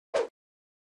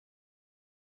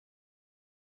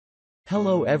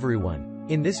Hello everyone.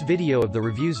 In this video of the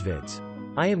ReviewsVidz,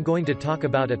 I am going to talk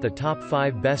about the top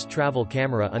 5 best travel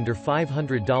camera under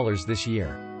 $500 this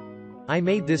year. I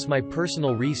made this my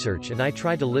personal research and I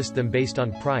try to list them based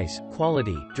on price,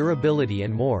 quality, durability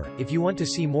and more. If you want to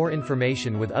see more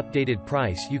information with updated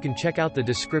price, you can check out the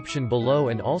description below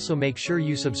and also make sure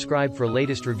you subscribe for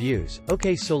latest reviews.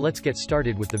 Okay, so let's get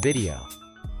started with the video.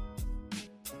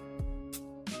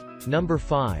 Number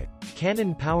 5.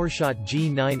 Canon PowerShot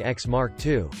G9X Mark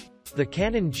II. The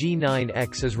Canon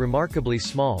G9X is remarkably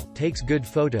small, takes good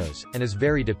photos, and is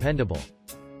very dependable.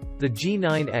 The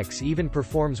G9X even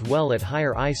performs well at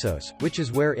higher ISOs, which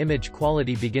is where image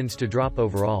quality begins to drop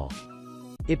overall.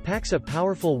 It packs a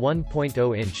powerful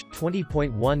 1.0-inch,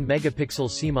 20.1 megapixel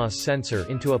CMOS sensor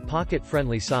into a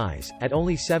pocket-friendly size. At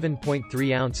only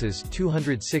 7.3 ounces,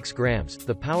 206 grams,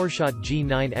 the PowerShot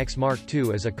G9X Mark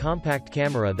II is a compact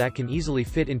camera that can easily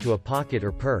fit into a pocket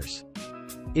or purse.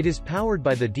 It is powered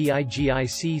by the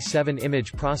DIGIC7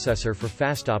 image processor for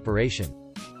fast operation.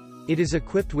 It is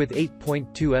equipped with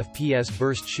 8.2 fps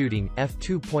burst shooting,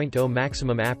 f2.0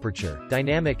 maximum aperture,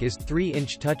 dynamic is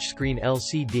 3-inch touchscreen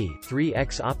LCD,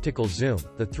 3x optical zoom.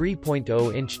 The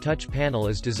 3.0-inch touch panel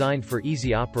is designed for easy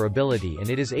operability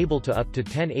and it is able to up to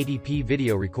 1080p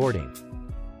video recording.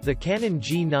 The Canon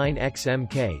G9X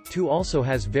Mk II also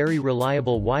has very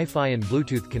reliable Wi-Fi and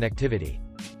Bluetooth connectivity.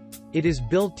 It is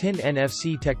built-in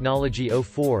NFC technology.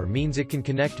 04 means it can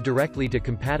connect directly to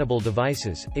compatible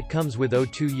devices. It comes with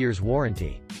 2 years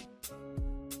warranty.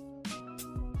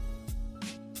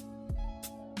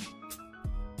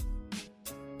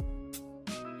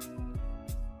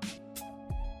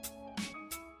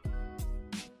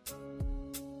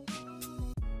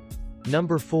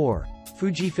 Number 4.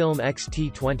 Fujifilm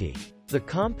X-T20. The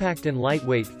compact and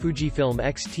lightweight Fujifilm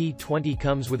X-T20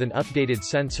 comes with an updated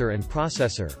sensor and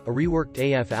processor, a reworked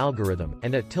AF algorithm,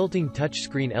 and a tilting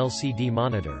touchscreen LCD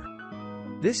monitor.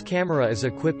 This camera is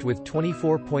equipped with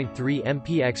 24.3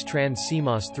 MP X-Trans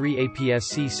CMOS 3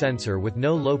 APS-C sensor with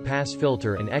no low-pass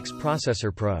filter and X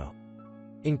Processor Pro.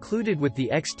 Included with the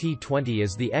X-T20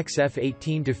 is the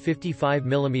XF18 to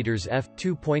 55mm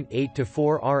f2.8 to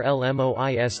 4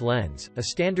 RLMOIS lens, a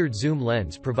standard zoom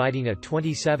lens providing a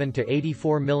 27 to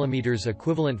 84mm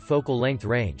equivalent focal length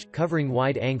range, covering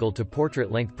wide-angle to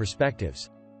portrait-length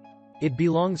perspectives. It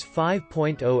belongs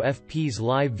 5.0 fps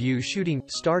live view shooting,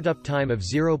 startup time of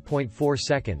 0.4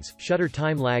 seconds, shutter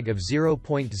time lag of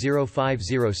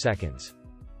 0.050 seconds,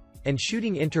 and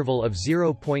shooting interval of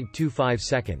 0.25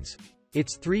 seconds.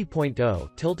 Its 3.0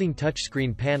 tilting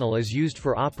touchscreen panel is used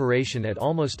for operation at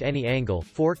almost any angle,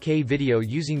 4K video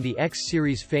using the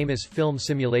X-series famous film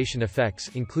simulation effects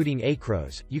including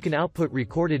acros. You can output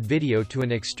recorded video to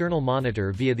an external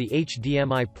monitor via the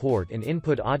HDMI port and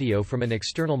input audio from an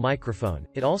external microphone.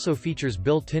 It also features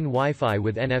built-in Wi-Fi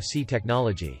with NFC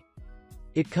technology.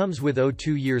 It comes with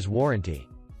 2 years warranty.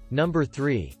 Number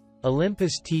 3.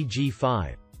 Olympus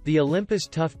TG5. The Olympus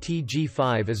TUF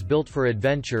TG5 is built for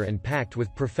adventure and packed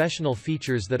with professional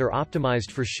features that are optimized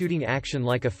for shooting action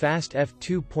like a fast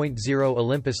f2.0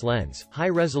 Olympus lens,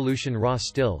 high-resolution RAW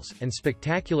stills, and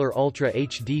spectacular Ultra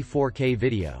HD 4K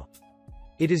video.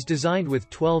 It is designed with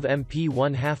 12MP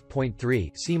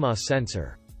 1/2.3 CMOS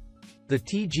sensor. The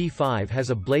TG5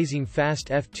 has a blazing fast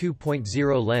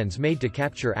f2.0 lens made to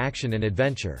capture action and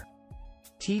adventure.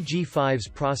 TG5's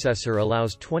processor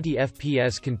allows 20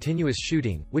 fps continuous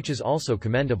shooting, which is also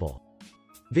commendable.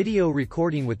 Video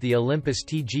recording with the Olympus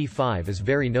TG5 is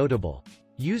very notable.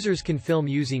 Users can film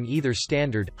using either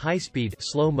standard, high-speed,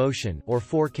 slow motion, or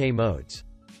 4K modes.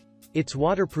 It's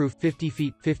waterproof 50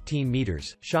 feet 15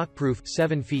 meters, shockproof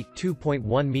 7 feet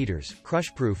 2.1 meters,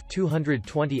 crushproof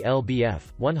 220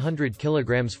 lbf, 100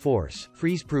 kilograms force,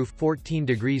 freezeproof 14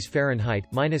 degrees Fahrenheit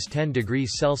 -10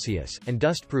 degrees Celsius, and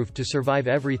dustproof to survive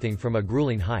everything from a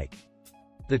grueling hike.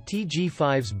 The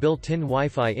TG5's built-in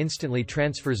Wi-Fi instantly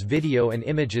transfers video and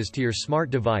images to your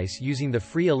smart device using the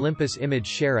free Olympus Image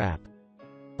Share app.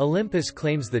 Olympus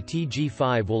claims the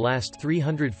TG5 will last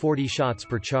 340 shots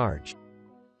per charge.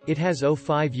 It has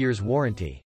 5 years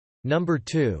warranty. Number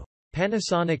 2.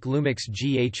 Panasonic Lumix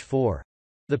GH4.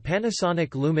 The Panasonic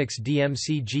Lumix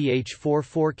DMC GH4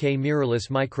 4K mirrorless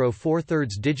micro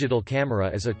 4/3 digital camera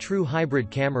is a true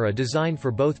hybrid camera designed for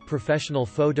both professional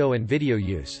photo and video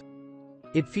use.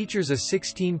 It features a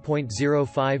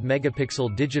 16.05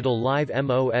 megapixel digital live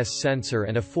MOS sensor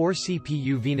and a 4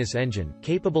 CPU Venus engine,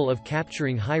 capable of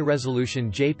capturing high-resolution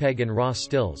JPEG and RAW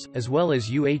stills, as well as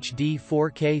UHD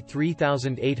 4K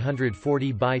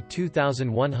 3840 by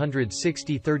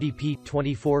 2160 30p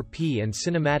 24p and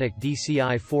cinematic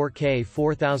DCI 4K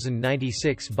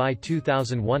 4096 by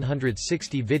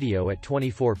 2160 video at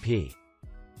 24p.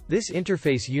 This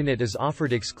interface unit is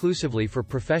offered exclusively for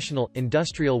professional,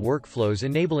 industrial workflows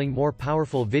enabling more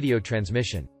powerful video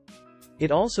transmission.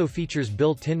 It also features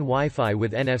built-in Wi-Fi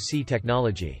with NFC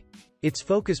technology. Its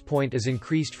focus point is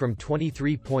increased from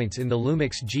 23 points in the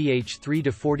Lumix GH3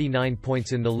 to 49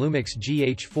 points in the Lumix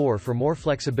GH4 for more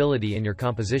flexibility in your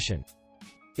composition.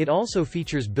 It also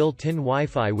features built-in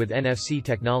Wi-Fi with NFC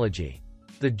technology.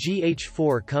 The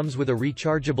GH4 comes with a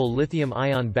rechargeable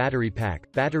lithium-ion battery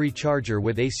pack, battery charger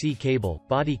with AC cable,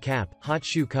 body cap, hot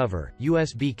shoe cover,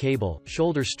 USB cable,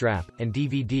 shoulder strap, and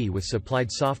DVD with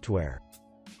supplied software.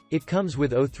 It comes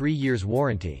with 3 years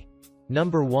warranty.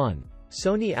 Number 1.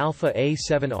 Sony Alpha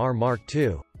A7R Mark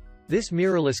II. This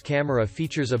mirrorless camera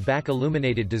features a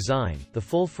back-illuminated design. The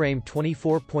full-frame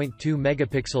 24.2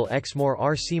 megapixel XMOR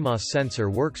CMOS sensor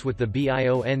works with the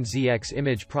BIONZX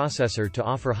image processor to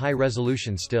offer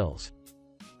high-resolution stills.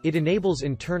 It enables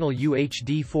internal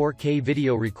UHD 4K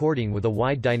video recording with a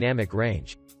wide dynamic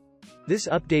range. This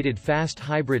updated fast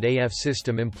hybrid AF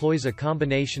system employs a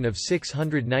combination of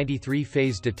 693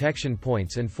 phase detection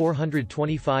points and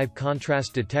 425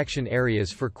 contrast detection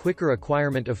areas for quicker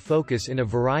acquirement of focus in a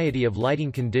variety of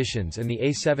lighting conditions, and the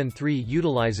A7 III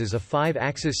utilizes a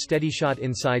 5-axis steadyshot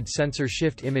inside sensor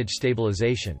shift image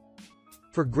stabilization.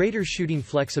 For greater shooting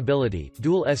flexibility,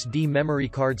 dual SD memory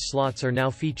card slots are now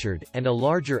featured, and a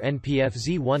larger NPF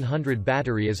Z100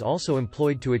 battery is also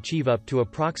employed to achieve up to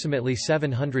approximately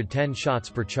 710 shots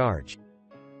per charge.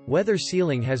 Weather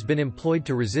sealing has been employed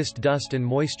to resist dust and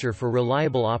moisture for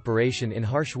reliable operation in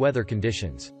harsh weather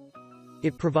conditions.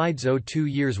 It provides 2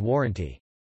 years warranty.